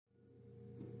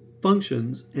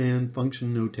Functions and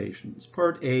function notations.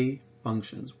 Part A,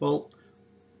 functions. Well,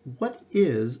 what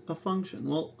is a function?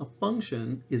 Well, a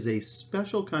function is a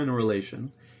special kind of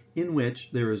relation in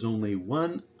which there is only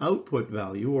one output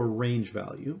value or range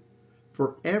value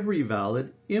for every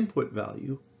valid input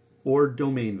value or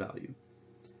domain value.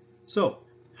 So,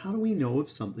 how do we know if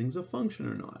something's a function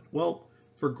or not? Well,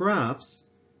 for graphs,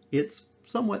 it's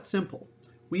somewhat simple.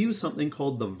 We use something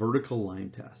called the vertical line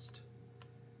test.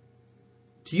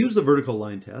 To use the vertical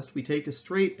line test, we take a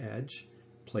straight edge,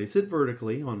 place it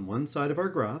vertically on one side of our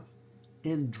graph,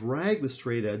 and drag the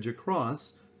straight edge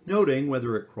across, noting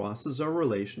whether it crosses our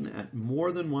relation at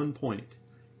more than one point.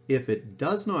 If it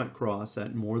does not cross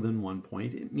at more than one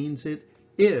point, it means it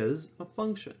is a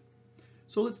function.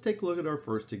 So let's take a look at our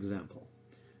first example.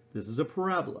 This is a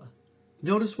parabola.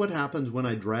 Notice what happens when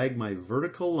I drag my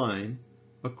vertical line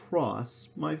across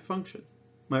my function,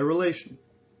 my relation.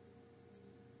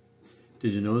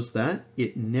 Did you notice that?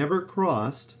 It never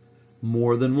crossed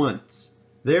more than once.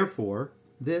 Therefore,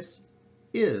 this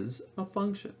is a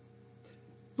function.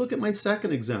 Look at my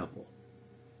second example.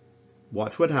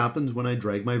 Watch what happens when I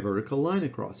drag my vertical line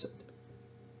across it.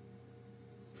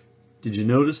 Did you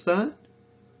notice that?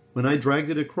 When I dragged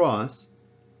it across,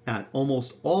 at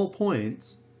almost all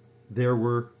points, there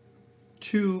were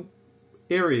two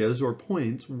areas or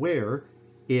points where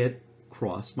it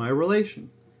crossed my relation.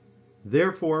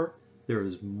 Therefore, there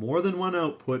is more than one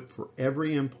output for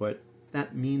every input.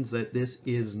 That means that this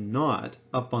is not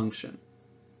a function.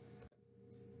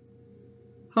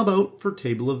 How about for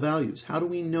table of values? How do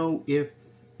we know if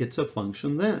it's a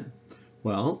function then?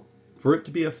 Well, for it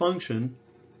to be a function,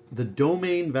 the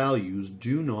domain values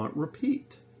do not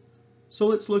repeat. So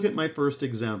let's look at my first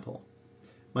example.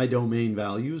 My domain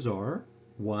values are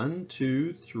 1,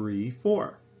 2, 3,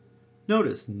 4.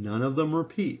 Notice none of them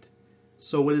repeat.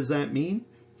 So what does that mean?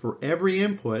 For every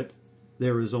input,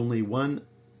 there is only one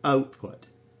output.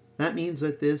 That means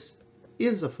that this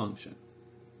is a function.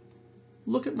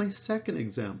 Look at my second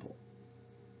example.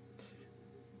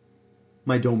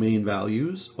 My domain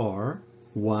values are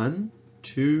 1,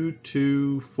 2,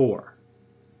 2, 4.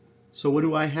 So what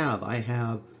do I have? I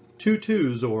have two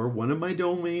 2's, or one of my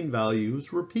domain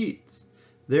values repeats.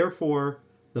 Therefore,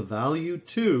 the value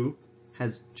 2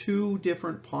 has two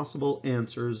different possible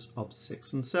answers of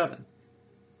 6 and 7.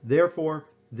 Therefore,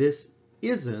 this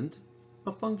isn't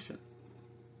a function.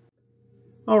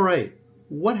 All right,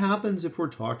 what happens if we're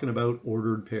talking about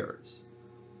ordered pairs?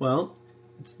 Well,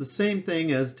 it's the same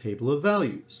thing as table of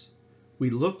values.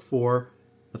 We look for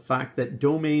the fact that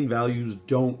domain values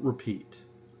don't repeat.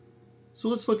 So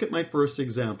let's look at my first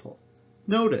example.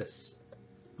 Notice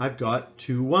I've got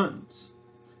two 1's.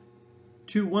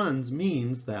 Two 1's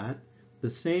means that the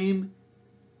same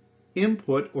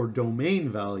input or domain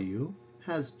value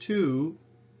has two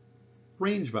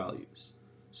range values.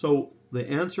 So the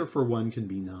answer for 1 can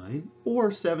be 9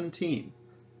 or 17.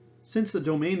 Since the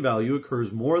domain value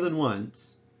occurs more than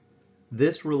once,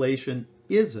 this relation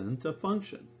isn't a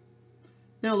function.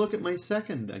 Now look at my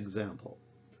second example.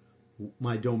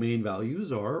 My domain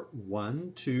values are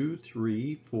 1, 2,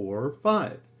 3, 4,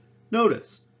 5.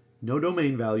 Notice, no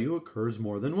domain value occurs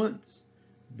more than once.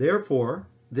 Therefore,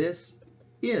 this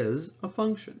is a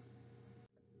function.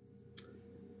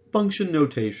 Function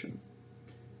notation.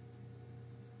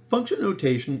 Function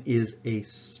notation is a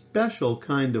special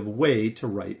kind of way to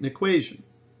write an equation.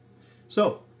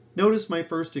 So, notice my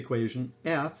first equation,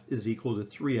 f is equal to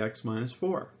 3x minus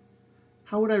 4.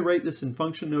 How would I write this in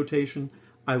function notation?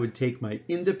 I would take my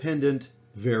independent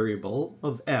variable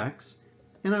of x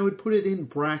and I would put it in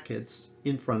brackets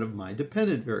in front of my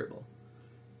dependent variable.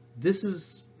 This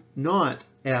is not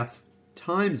f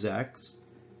times x.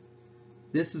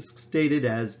 This is stated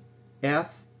as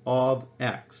f of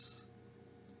x.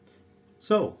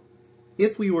 So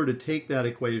if we were to take that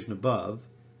equation above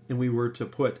and we were to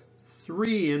put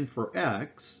 3 in for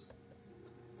x,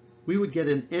 we would get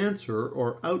an answer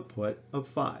or output of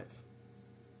 5.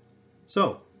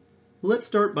 So let's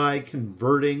start by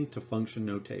converting to function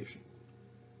notation.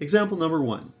 Example number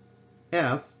 1,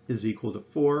 f is equal to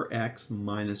 4x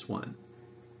minus 1.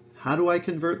 How do I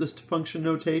convert this to function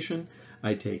notation?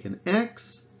 I take an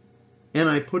x and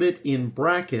I put it in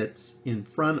brackets in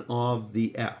front of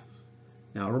the f.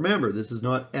 Now remember, this is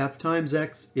not f times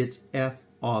x, it's f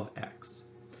of x.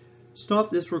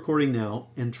 Stop this recording now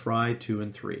and try 2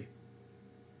 and 3.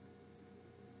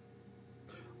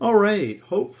 All right,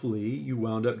 hopefully you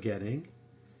wound up getting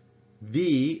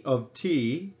v of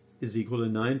t is equal to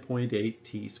 9.8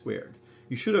 t squared.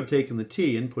 You should have taken the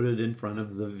t and put it in front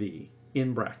of the v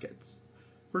in brackets.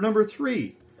 For number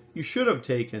 3, you should have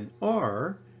taken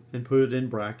r and put it in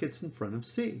brackets in front of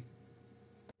c.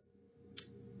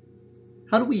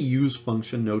 how do we use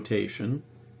function notation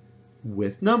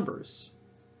with numbers?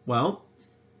 Well,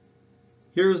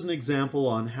 here's an example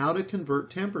on how to convert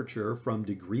temperature from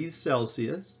degrees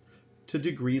Celsius to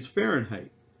degrees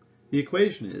Fahrenheit. The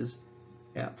equation is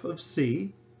F of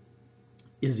C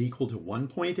is equal to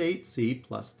 1.8 C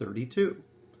plus 32.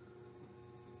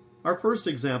 Our first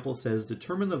example says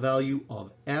determine the value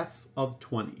of F of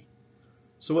 20.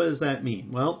 So what does that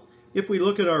mean? Well, if we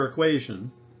look at our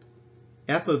equation,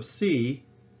 F of C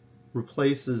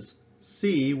replaces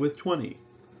C with 20.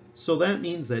 So that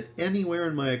means that anywhere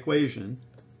in my equation,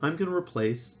 I'm going to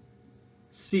replace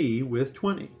C with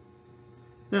 20.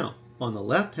 Now, on the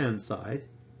left-hand side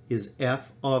is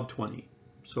F of 20.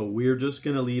 So we're just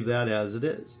going to leave that as it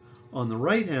is. On the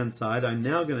right-hand side, I'm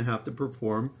now going to have to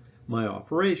perform my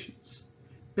operations.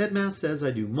 BEDMAS says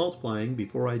I do multiplying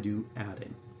before I do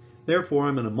adding. Therefore,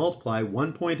 I'm going to multiply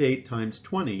 1.8 times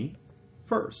 20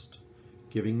 first,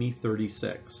 giving me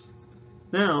 36.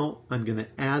 Now, I'm going to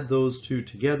add those two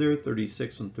together,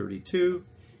 36 and 32,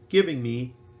 giving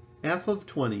me F of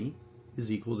 20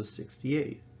 is equal to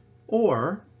 68.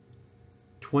 Or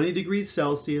 20 degrees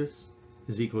Celsius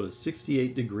is equal to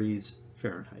 68 degrees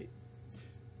Fahrenheit.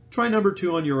 Try number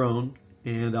 2 on your own,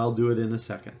 and I'll do it in a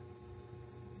second.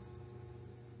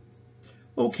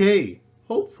 Okay,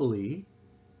 hopefully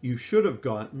you should have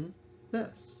gotten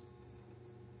this.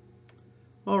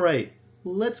 All right,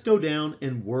 let's go down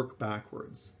and work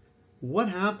backwards. What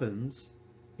happens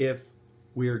if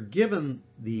we're given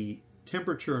the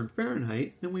temperature in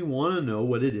Fahrenheit and we want to know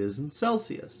what it is in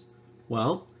Celsius?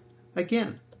 Well,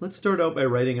 again, let's start out by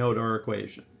writing out our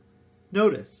equation.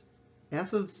 Notice,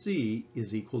 F of C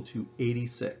is equal to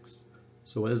 86.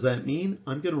 So what does that mean?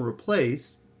 I'm going to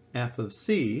replace F of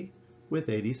C with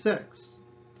 86.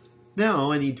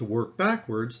 Now I need to work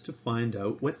backwards to find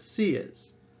out what C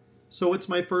is. So what's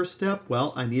my first step?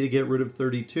 Well, I need to get rid of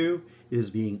 32. It is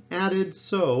being added,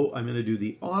 so I'm going to do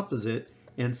the opposite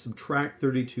and subtract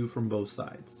 32 from both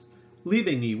sides,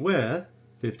 leaving me with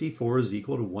 54 is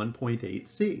equal to 1.8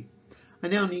 C. I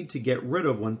now need to get rid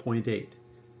of 1.8,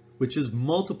 which is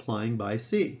multiplying by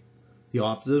C. The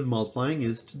opposite of multiplying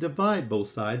is to divide both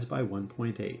sides by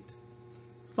 1.8.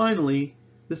 Finally,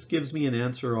 this gives me an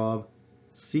answer of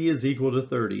C is equal to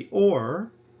 30,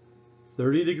 or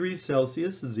 30 degrees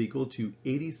Celsius is equal to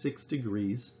 86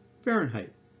 degrees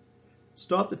Fahrenheit.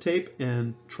 Stop the tape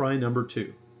and try number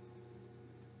 2.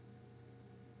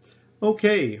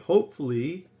 Okay,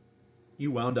 hopefully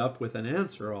you wound up with an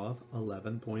answer of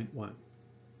 11.1.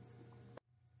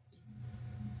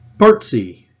 Part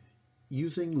C,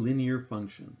 using linear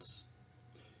functions.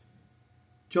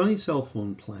 Johnny's cell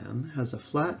phone plan has a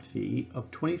flat fee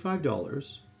of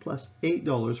 $25 plus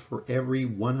 $8 for every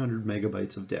 100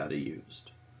 megabytes of data used.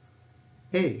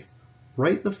 A,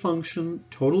 write the function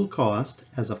total cost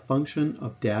as a function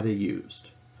of data used.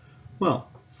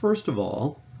 Well, first of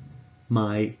all,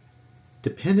 my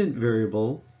dependent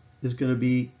variable is going to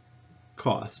be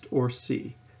cost, or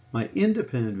C. My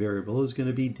independent variable is going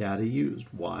to be data used.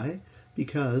 Why?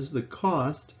 Because the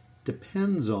cost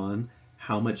depends on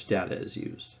how much data is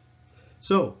used.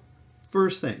 So,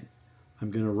 first thing,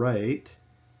 I'm going to write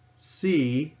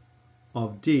C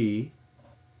of D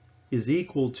is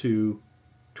equal to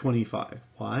 25.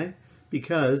 Why?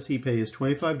 Because he pays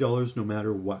 $25 no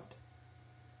matter what.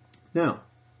 Now,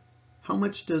 how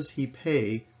much does he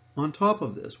pay on top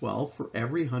of this? Well, for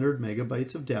every 100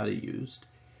 megabytes of data used,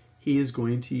 he is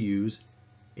going to use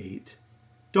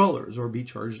 $8 or be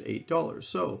charged $8.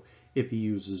 So if he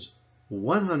uses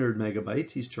 100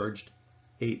 megabytes, he's charged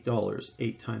 $8,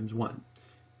 8 times 1.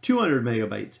 200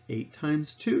 megabytes, 8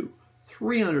 times 2.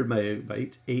 300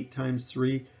 megabytes, 8 times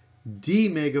 3. D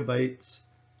megabytes,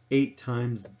 8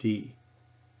 times D.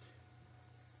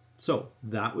 So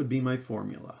that would be my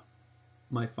formula,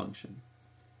 my function.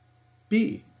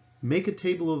 B, make a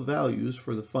table of values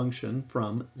for the function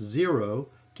from 0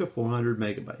 to 400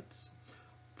 megabytes.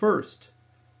 First,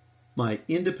 my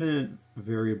independent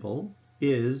variable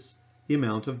is the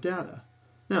amount of data.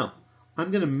 Now,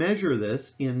 I'm going to measure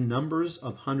this in numbers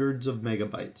of hundreds of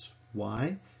megabytes.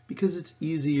 Why? Because it's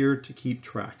easier to keep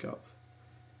track of.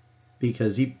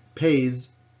 Because he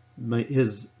pays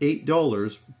his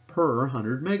 $8 per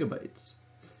 100 megabytes.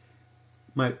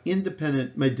 My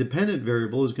dependent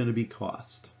variable is going to be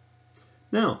cost.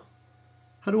 Now,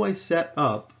 how do I set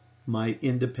up my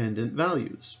independent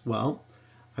values? Well,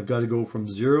 I've got to go from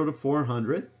 0 to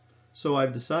 400, so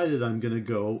I've decided I'm going to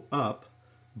go up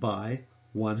by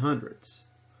 100s.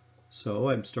 So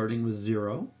I'm starting with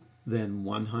 0, then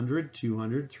 100,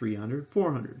 200, 300,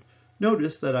 400.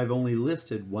 Notice that I've only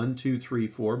listed 1, 2, 3,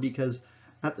 4 because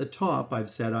At the top, I've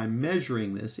said I'm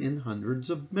measuring this in hundreds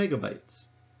of megabytes.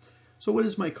 So what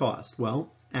is my cost?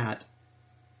 Well, at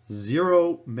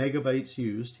 0 megabytes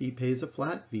used, he pays a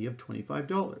flat fee of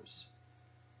 $25.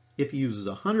 If he uses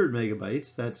 100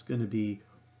 megabytes, that's going to be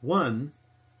 1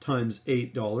 times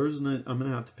 $8, and I'm going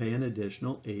to have to pay an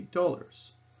additional $8.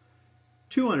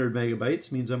 200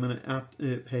 megabytes means I'm going to have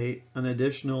to pay an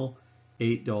additional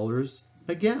 $8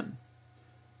 again.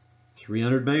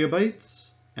 300 megabytes,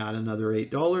 add another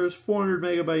 $8. 400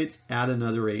 megabytes, add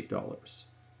another $8.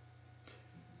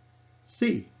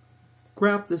 C,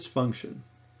 graph this function.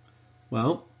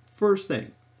 Well, first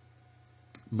thing,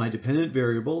 my dependent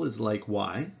variable is like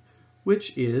y,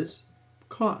 which is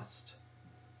cost.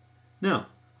 Now,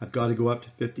 I've got to go up to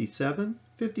 57.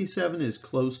 57 is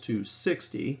close to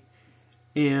 60.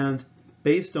 And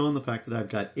based on the fact that I've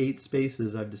got 8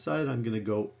 spaces, I've decided I'm going to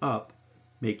go up,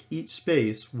 make each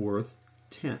space worth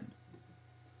 10.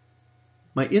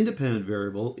 My independent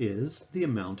variable is the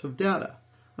amount of data.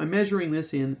 I'm measuring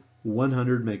this in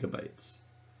 100 megabytes.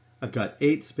 I've got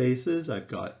 8 spaces, I've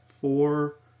got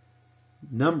 4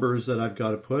 numbers that I've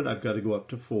got to put. I've got to go up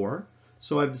to 4.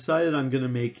 So I've decided I'm going to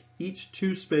make each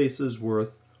 2 spaces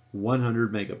worth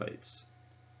 100 megabytes.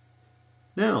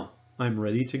 Now, I'm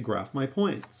ready to graph my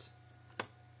points.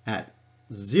 At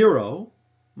 0,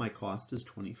 my cost is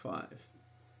 25.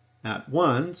 At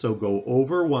 1, so go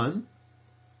over 1,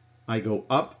 I go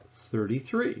up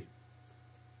 33.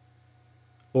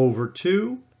 Over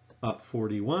 2, up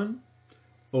 41.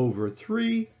 Over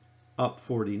 3, up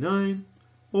 49.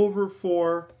 Over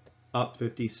 4, up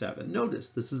 57. Notice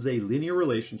this is a linear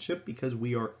relationship because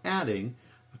we are adding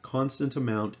a constant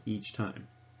amount each time.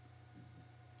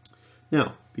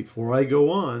 Now, before I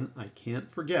go on, I can't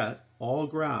forget all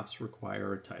graphs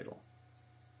require a title.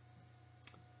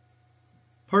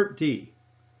 Part D,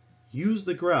 use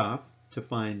the graph to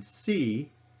find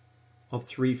C of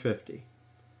 350.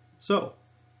 So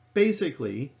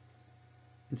basically,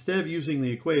 instead of using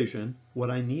the equation, what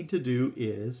I need to do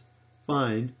is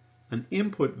find an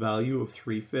input value of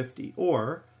 350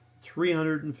 or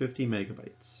 350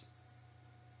 megabytes.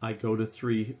 I go to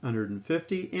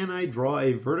 350 and I draw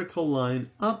a vertical line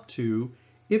up to,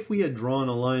 if we had drawn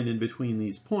a line in between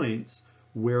these points,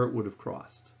 where it would have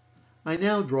crossed. I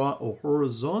now draw a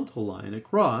horizontal line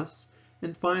across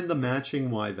and find the matching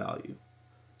y value.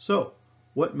 So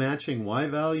what matching y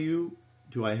value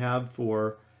do I have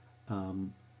for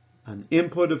an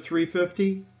input of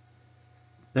 350?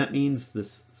 That means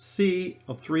this C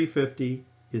of 350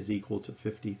 is equal to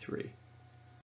 53.